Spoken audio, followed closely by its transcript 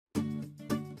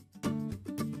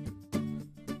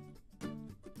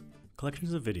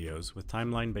Collections of videos with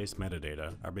timeline-based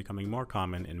metadata are becoming more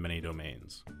common in many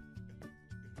domains.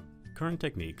 Current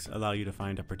techniques allow you to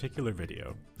find a particular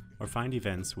video or find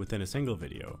events within a single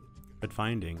video, but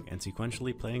finding and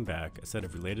sequentially playing back a set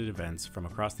of related events from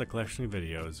across the collection of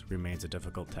videos remains a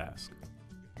difficult task.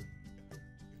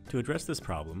 To address this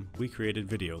problem, we created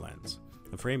VideoLens,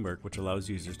 a framework which allows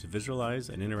users to visualize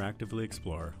and interactively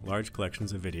explore large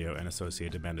collections of video and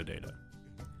associated metadata.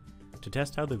 To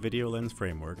test how the VideoLens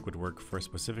framework would work for a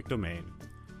specific domain,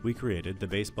 we created the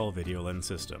Baseball VideoLens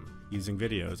system, using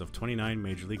videos of 29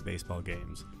 Major League Baseball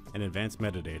games and advanced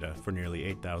metadata for nearly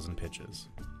 8,000 pitches.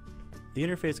 The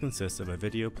interface consists of a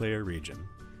video player region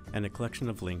and a collection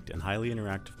of linked and highly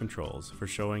interactive controls for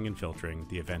showing and filtering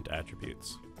the event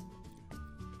attributes.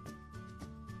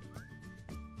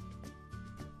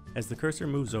 As the cursor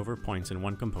moves over points in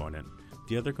one component,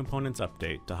 the other components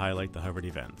update to highlight the hovered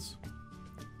events.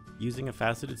 Using a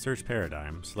faceted search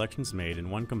paradigm, selections made in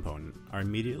one component are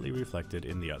immediately reflected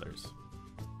in the others.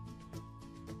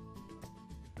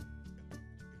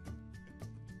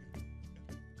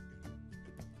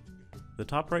 The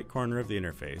top right corner of the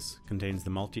interface contains the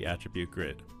multi-attribute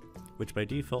grid, which by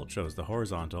default shows the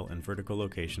horizontal and vertical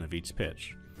location of each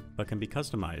pitch, but can be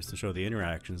customized to show the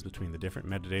interactions between the different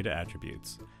metadata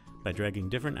attributes by dragging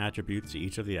different attributes to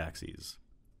each of the axes,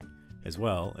 as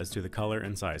well as to the color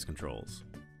and size controls.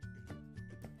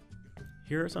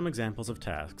 Here are some examples of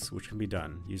tasks which can be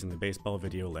done using the Baseball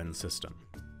VideoLens system.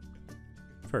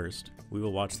 First, we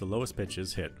will watch the lowest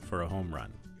pitches hit for a home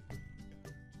run.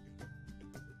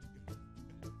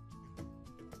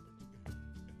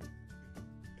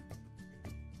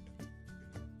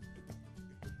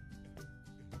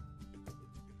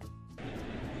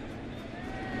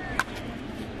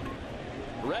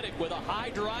 Reddick with a high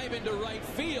drive into right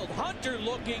field. Hunter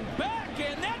looking back,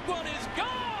 and that one is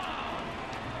gone!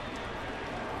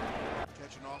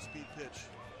 Catch an off-speed pitch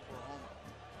for a homer.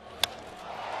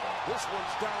 This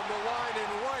one's down the line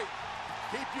and right.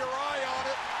 Keep your eye on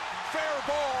it. Fair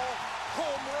ball.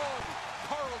 Home run.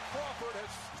 Carl Crawford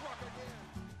has struck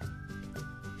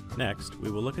again. Next, we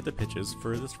will look at the pitches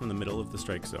furthest from the middle of the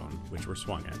strike zone, which were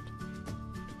swung at.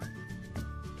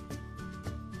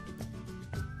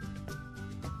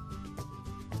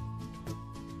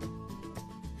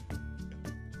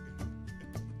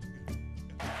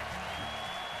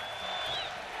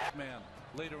 Man,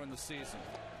 later in the season.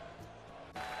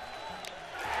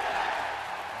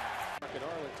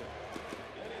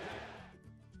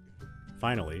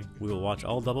 Finally, we will watch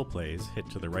all double plays hit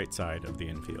to the right side of the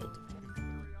infield.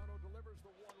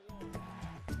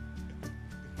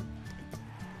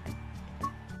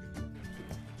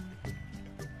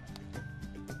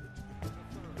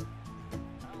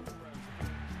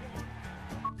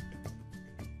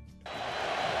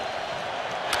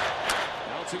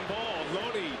 Bouncing ball,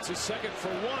 Loney to second for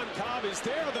one. Cobb is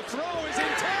there. The throw is in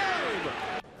time.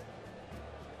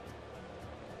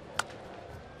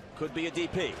 Could be a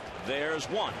DP. There's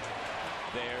one.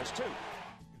 There's two.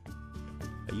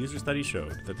 A user study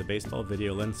showed that the Baseball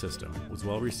VideoLens system was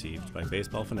well received by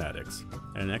baseball fanatics,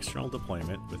 and an external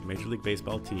deployment with Major League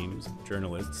Baseball teams,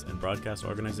 journalists, and broadcast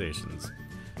organizations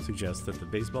suggests that the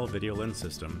Baseball VideoLens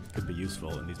system could be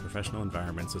useful in these professional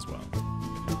environments as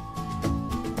well.